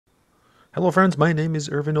Hello friends, my name is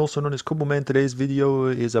Irvin, also known as Kuboman. Today's video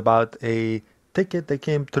is about a ticket that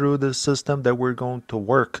came through the system that we're going to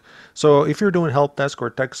work. So if you're doing help desk or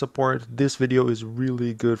tech support, this video is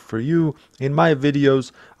really good for you. In my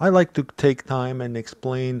videos, I like to take time and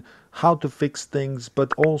explain how to fix things,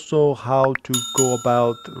 but also how to go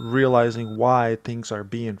about realizing why things are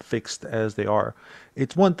being fixed as they are.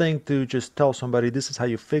 It's one thing to just tell somebody this is how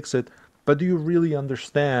you fix it, but do you really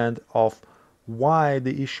understand of why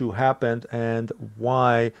the issue happened and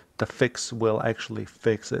why the fix will actually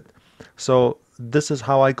fix it? So this is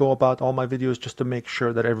how I go about all my videos, just to make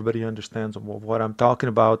sure that everybody understands what I'm talking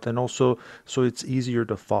about, and also so it's easier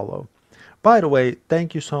to follow. By the way,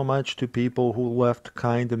 thank you so much to people who left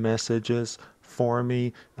kind messages for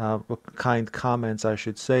me, kind comments, I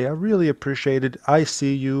should say. I really appreciate it. I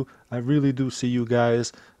see you. I really do see you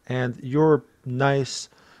guys. And your nice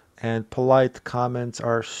and polite comments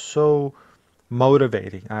are so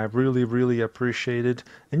motivating. I really, really appreciate it.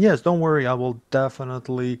 And yes, don't worry, I will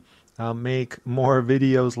definitely make more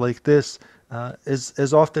videos like this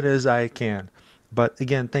as often as I can. But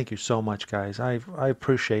again, thank you so much, guys. I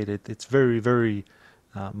appreciate it. It's very, very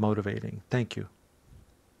motivating. Thank you.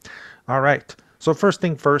 All right. So first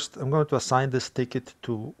thing first, I'm going to assign this ticket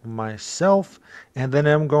to myself, and then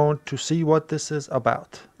I'm going to see what this is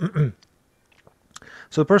about.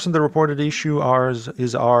 So the person that reported the issue ours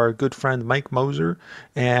is our good friend Mike Moser,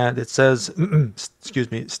 and it says,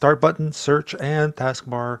 excuse me, start button, search, and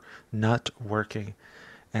taskbar not working.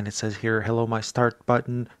 And it says here, hello, my start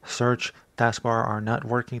button, search, taskbar are not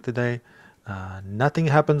working today. Nothing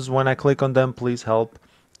happens when I click on them. Please help,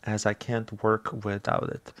 as I can't work without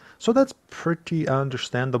it. So that's pretty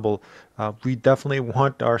understandable. We definitely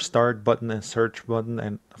want our start button and search button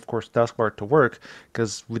and of course taskbar to work,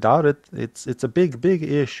 because without it, it's a big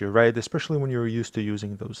issue, right? Especially when you're used to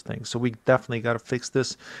using those things. So we definitely got to fix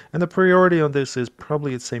this. And the priority on this is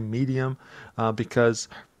probably, it's a medium, because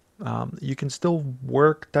you can still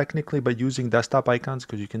work technically by using desktop icons,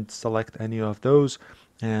 because you can select any of those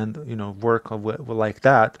and work like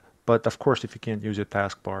that. But of course, if you can't use a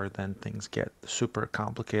taskbar, then things get super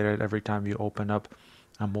complicated every time you open up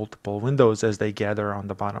multiple windows as they gather on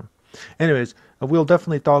the bottom. Anyways, we'll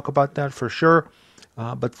definitely talk about that for sure.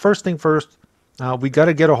 But first thing first, we got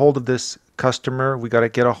to get a hold of this customer. We got to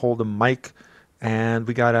get a hold of Mike, and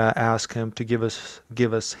we got to ask him to give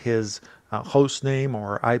us his host name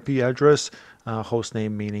or IP address. Host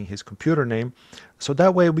name meaning his computer name, so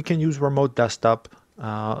that way we can use remote desktop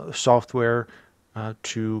software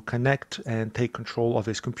to connect and take control of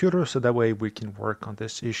his computer, so that way we can work on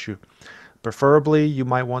this issue. Preferably, you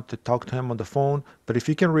might want to talk to him on the phone, but if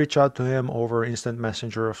you can reach out to him over instant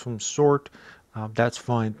messenger of some sort, that's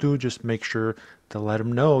fine too. Just make sure to let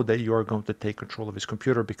him know that you are going to take control of his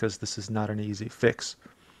computer, because this is not an easy fix.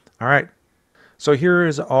 All right. So here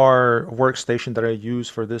is our workstation that I use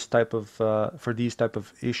for this type of for these type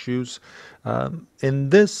of issues. In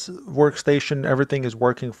this workstation, everything is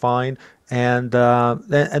working fine, and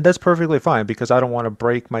that's perfectly fine, because I don't want to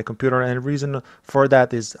break my computer. And the reason for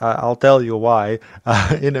that is I'll tell you why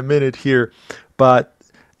in a minute here, but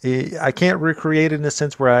I can't recreate it in a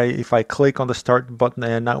sense where if I click on the start button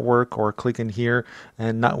and not work, or click in here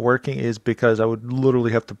and not working, is because I would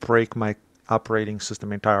literally have to break my operating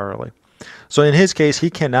system entirely. So in his case,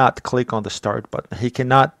 he cannot click on the start button. He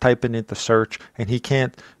cannot type it into search, and he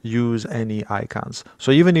can't use any icons.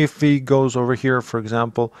 So even if he goes over here, for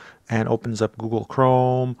example, and opens up Google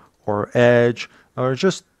Chrome or Edge or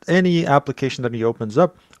just any application that he opens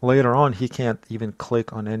up, later on he can't even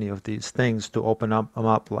click on any of these things to open them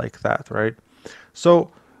up like that, right?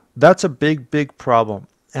 So that's a big problem.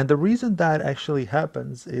 And the reason that actually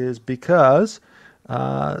happens is because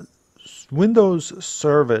uh, Windows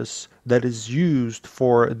service that is used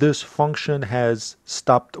for this function has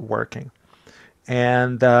stopped working.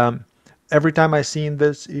 And every time I see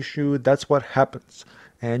this issue, that's what happens.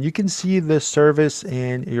 And you can see this service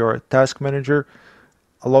in your task manager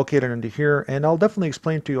located under here, and I'll definitely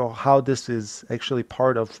explain to you how this is actually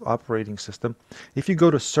part of operating system. If you go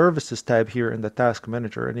to services tab here in the task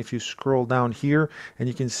manager, and if you scroll down here, and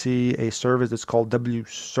you can see a service that's called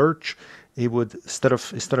wsearch, it would instead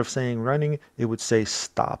of saying running, it would say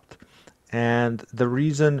stopped. And the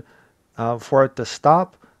reason for it to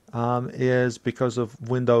stop is because of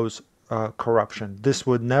Windows corruption. This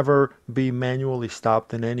would never be manually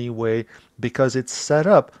stopped in any way, because it's set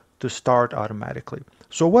up to start automatically.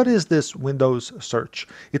 So what is this Windows search?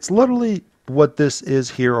 It's literally what this is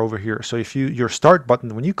here over here. So if your start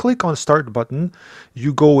button, when you click on start button,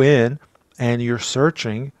 you go in and you're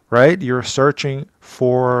searching, right? You're searching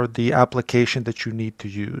for the application that you need to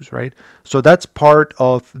use, right? So that's part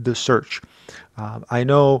of the search. I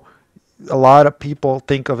know a lot of people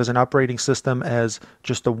think of as an operating system as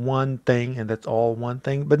just a one thing and that's all one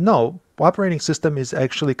thing. But no, operating system is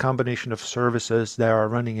actually a combination of services that are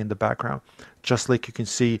running in the background, just like you can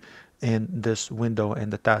see in this window in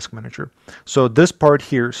the task manager. So this part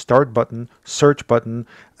here, start button, search button,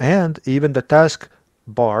 and even the task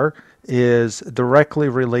bar is directly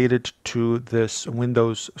related to this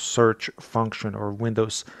Windows search function or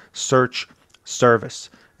Windows search service.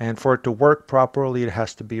 And for it to work properly, it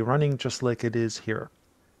has to be running just like it is here.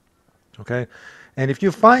 Okay. And if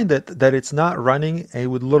you find that it's not running, it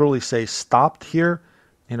would literally say stopped here.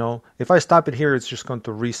 You know, if I stop it here, it's just going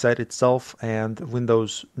to reset itself, and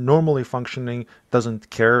Windows normally functioning doesn't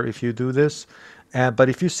care if you do this. But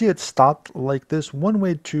if you see it stopped like this, one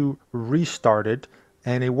way to restart it,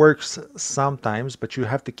 and it works sometimes, but you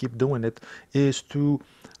have to keep doing it, is to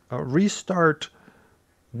restart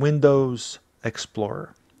Windows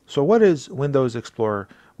Explorer. So what is Windows Explorer?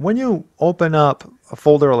 When you open up a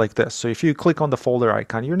folder like this, so if you click on the folder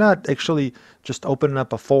icon, you're not actually just opening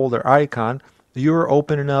up a folder icon, you're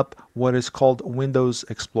opening up what is called Windows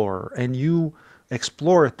Explorer, and you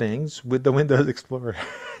explore things with the Windows Explorer.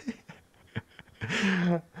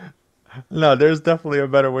 No, there's definitely a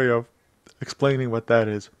better way of explaining what that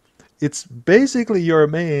is. It's basically your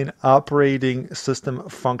main operating system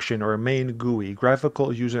function or main GUI,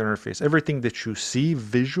 graphical user interface. Everything that you see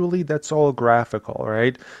visually, that's all graphical,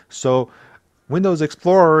 right? So Windows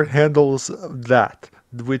Explorer handles that,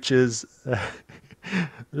 which is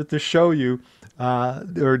to show you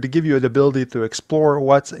or to give you the ability to explore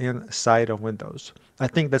what's inside of Windows. I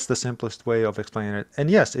think that's the simplest way of explaining it. And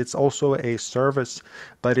yes, it's also a service,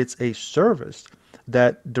 but it's a service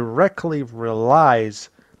that directly relies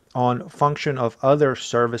on function of other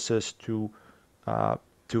services to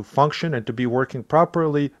function and to be working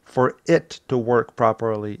properly for it to work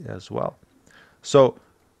properly as well. So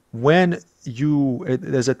when you,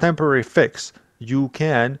 as a temporary fix, you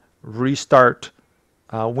can restart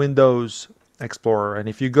Windows Explorer. And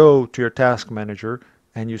if you go to your task manager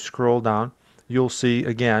and you scroll down, you'll see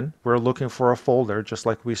again, we're looking for a folder just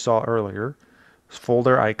like we saw earlier.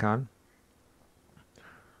 Folder icon.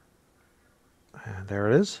 And there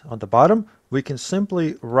it is on the bottom. We can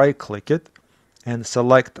simply right click it and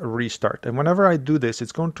select restart. And whenever I do this,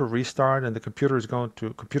 it's going to restart and the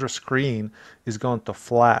computer screen is going to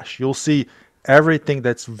flash. You'll see everything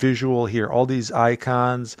that's visual here, all these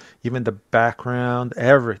icons, even the background,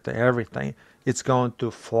 everything, it's going to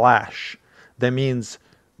flash. That means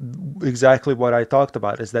exactly what I talked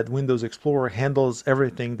about, is that Windows Explorer handles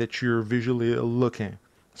everything that you're visually looking.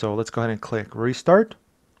 So let's go ahead and click restart.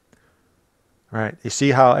 All right, you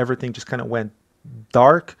see how everything just kind of went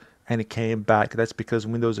dark and it came back. That's because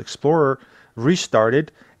Windows Explorer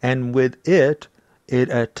restarted, and with it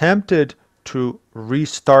attempted to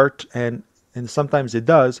restart, and sometimes it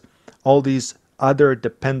does, all these other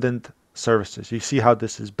dependent services. You see how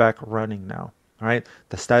this is back running now, right?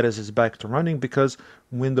 The status is back to running because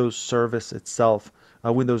Windows service itself,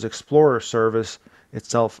 Windows Explorer service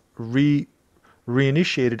itself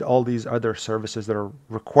reinitiated all these other services that are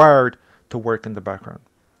required to work in the background.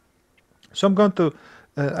 So I'm going to,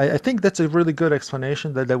 I think that's a really good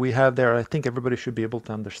explanation that we have there. I think everybody should be able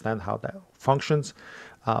to understand how that functions,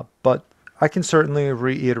 but I can certainly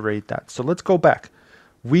reiterate that. So let's go back.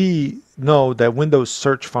 We know that Windows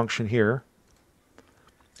search function here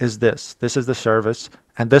is this. This is the service,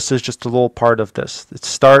 and this is just a little part of this. It's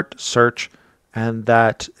start, search, and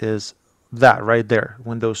that is that right there,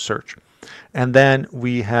 Windows search. And then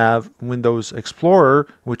we have Windows Explorer,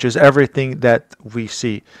 which is everything that we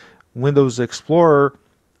see. Windows Explorer,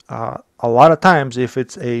 a lot of times, if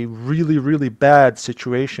it's a really, really bad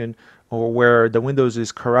situation or where the Windows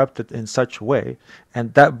is corrupted in such a way,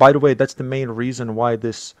 and that, by the way, that's the main reason why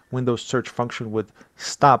this Windows search function would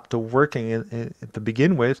stop to working to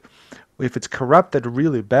begin with. If it's corrupted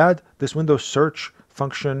really bad, this Windows search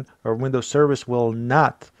function or Windows service will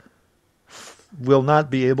not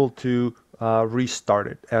be able to restart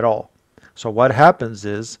it at all. So what happens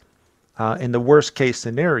is, in the worst case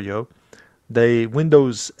scenario, the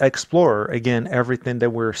Windows Explorer, again, everything that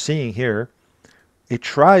we're seeing here, it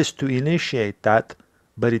tries to initiate that,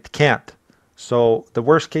 but it can't. So the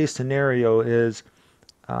worst case scenario is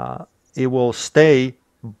it will stay,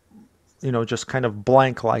 just kind of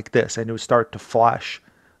blank like this, and it will start to flash.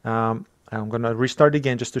 I'm going to restart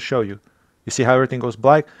again just to show you. You see how everything goes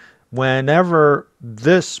black? Whenever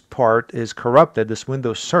this part is corrupted, this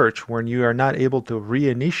Windows search, when you are not able to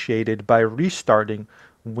reinitiate it by restarting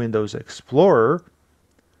Windows Explorer,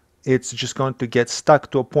 it's just going to get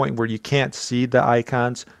stuck to a point where you can't see the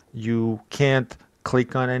icons, you can't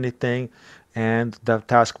click on anything, and the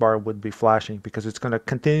taskbar would be flashing because it's going to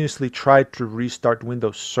continuously try to restart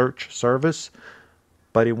Windows Search service,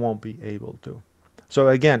 but it won't be able to. So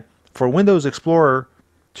again, for Windows Explorer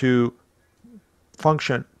to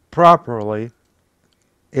function properly,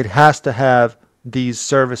 it has to have these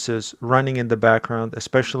services running in the background,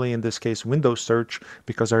 especially in this case Windows Search,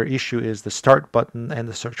 because our issue is the start button and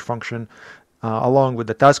the search function along with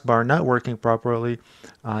the taskbar not working properly.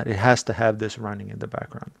 It has to have this running in the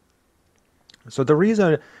background. So the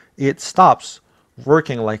reason it stops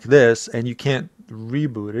working like this and you can't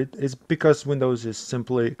reboot it is because Windows is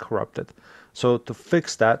simply corrupted. So to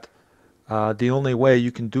fix that, the only way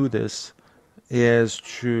you can do this is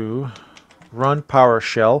to run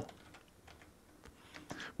PowerShell.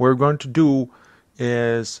 What we're going to do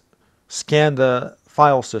is scan the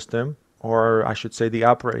file system, or I should say the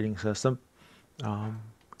operating system,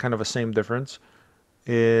 kind of a same difference,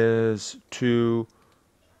 is to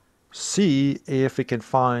see if it can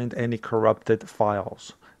find any corrupted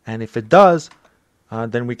files. And if it does,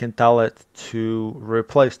 then we can tell it to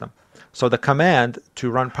replace them. So the command to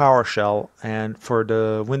run PowerShell, and for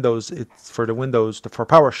the Windows, for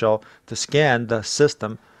PowerShell to scan the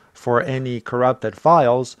system for any corrupted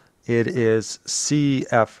files, it is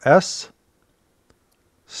CFS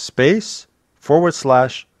space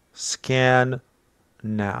 /scan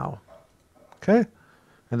now. Okay,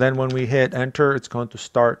 and then when we hit enter, it's going to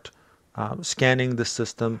start scanning the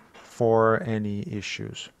system for any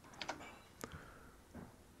issues.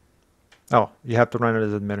 Oh, you have to run it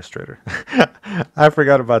as administrator. I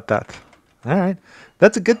forgot about that. All right.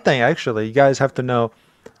 That's a good thing, actually. You guys have to know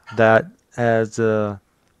that as a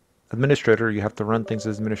administrator, you have to run things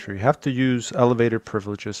as administrator. You have to use elevated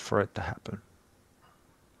privileges for it to happen.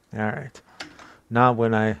 All right. Now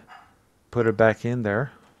when I put it back in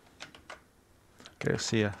there, okay,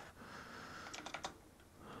 CFC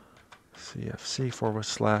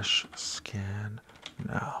 /scan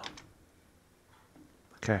now.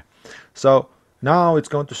 Okay, so now it's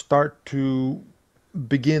going to start to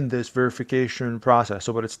begin this verification process.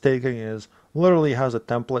 So what it's taking is literally has a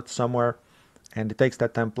template somewhere, and it takes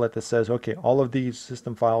that template that says, okay, all of these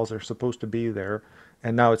system files are supposed to be there,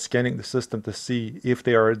 and now it's scanning the system to see if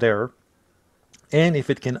they are there, and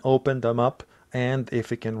if it can open them up, and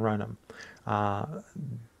if it can run them.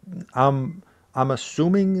 I'm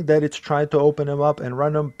assuming that it's trying to open them up and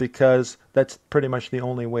run them because that's pretty much the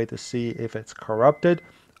only way to see if it's corrupted,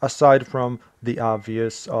 aside from the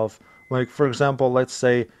obvious of, like, for example, let's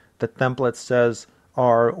say the template says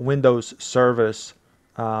our Windows service,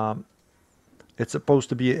 it's supposed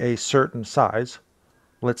to be a certain size.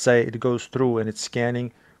 Let's say it goes through and it's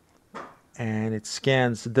scanning, and it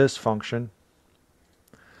scans this function.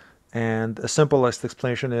 And a simplest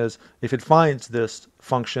explanation is if it finds this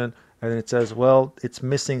function and it says, well, it's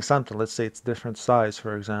missing something, let's say it's different size,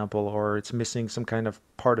 for example, or it's missing some kind of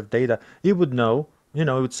part of data, it would know, it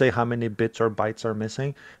would say how many bits or bytes are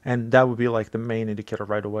missing, and that would be like the main indicator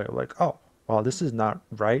right away, like, oh, well, this is not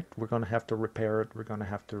right, we're going to have to repair it, we're going to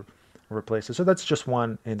have to replace it. So that's just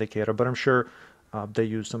one indicator, but I'm sure they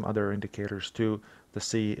use some other indicators too to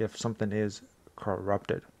see if something is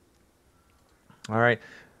corrupted. All right.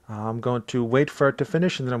 I'm going to wait for it to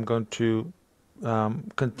finish, and then I'm going to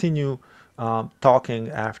continue talking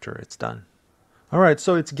after it's done. All right,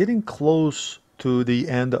 so it's getting close to the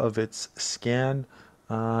end of its scan.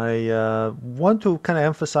 I want to kind of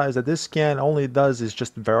emphasize that this scan only does is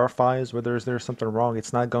just verifies whether there's something wrong.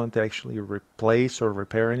 It's not going to actually replace or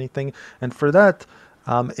repair anything. And for that,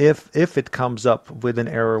 if it comes up with an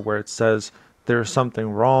error where it says there's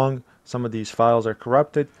something wrong, some of these files are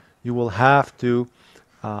corrupted, you will have to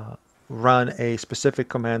run a specific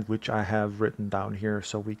command, which I have written down here,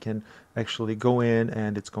 so we can actually go in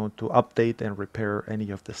and it's going to update and repair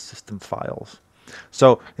any of the system files.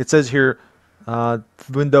 So it says here,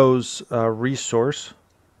 Windows resource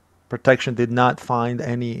protection did not find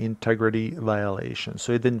any integrity violations.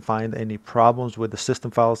 So it didn't find any problems with the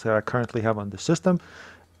system files that I currently have on the system.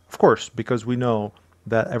 Of course, because we know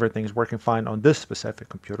that everything is working fine on this specific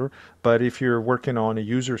computer. But if you're working on a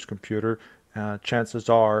user's computer, chances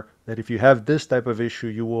are that if you have this type of issue,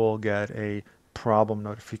 you will get a problem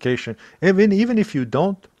notification. Even if you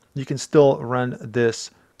don't, you can still run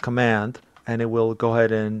this command and it will go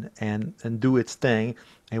ahead and do its thing.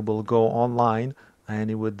 It will go online and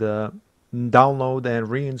it would download and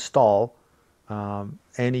reinstall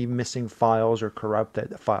any missing files or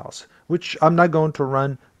corrupted files, which I'm not going to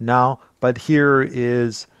run now, but here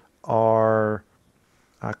is our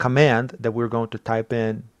command that we're going to type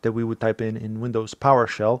in, that we would type in Windows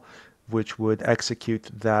PowerShell, which would execute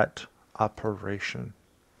that operation.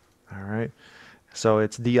 All right. So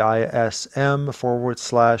it's DISM forward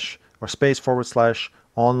slash or space forward slash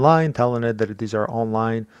online, telling it that these are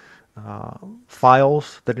online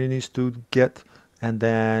files that it needs to get, and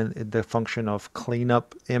then the function of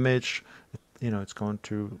cleanup image, it's going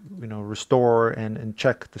to restore and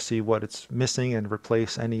check to see what it's missing and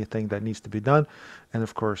replace anything that needs to be done, and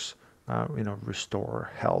of course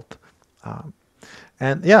restore health.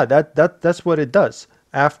 And yeah, that's what it does.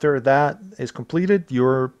 After that is completed,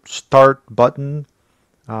 your start button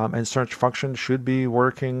and search function should be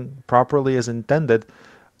working properly as intended.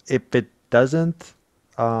 If it doesn't,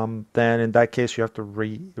 then in that case you have to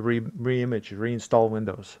re-image, reinstall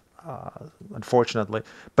Windows, unfortunately.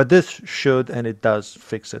 But this should, and it does,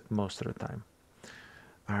 fix it most of the time.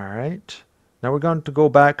 All right. Now we're going to go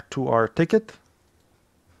back to our ticket.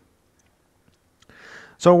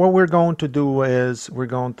 So what we're going to do is we're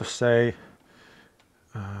going to say,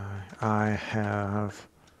 I have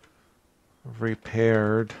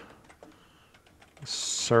repaired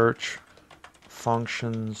search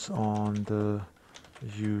functions on the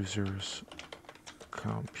user's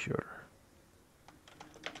computer.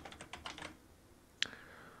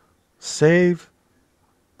 Save,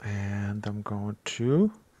 and I'm going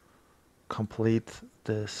to complete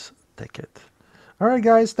this ticket. All right,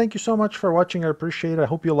 guys, thank you so much for watching. I appreciate it. I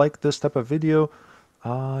hope you like this type of video.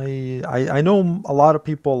 I know a lot of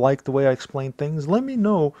people like the way I explain things. Let me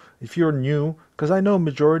know if you're new, because I know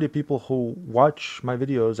majority of people who watch my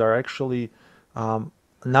videos are actually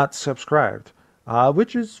not subscribed,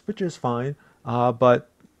 which is fine. But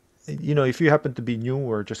if you happen to be new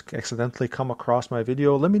or just accidentally come across my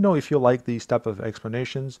video, let me know if you like these type of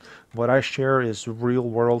explanations. What I share is real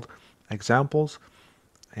world examples,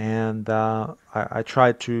 and I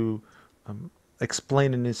try to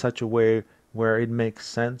explain it in such a way where it makes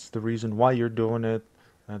sense, the reason why you're doing it,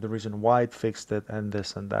 the reason why it fixed it, and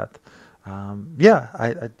this and that.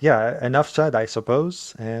 Yeah, enough said, I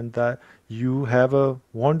suppose, and you have a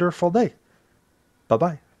wonderful day.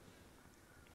 Bye-bye.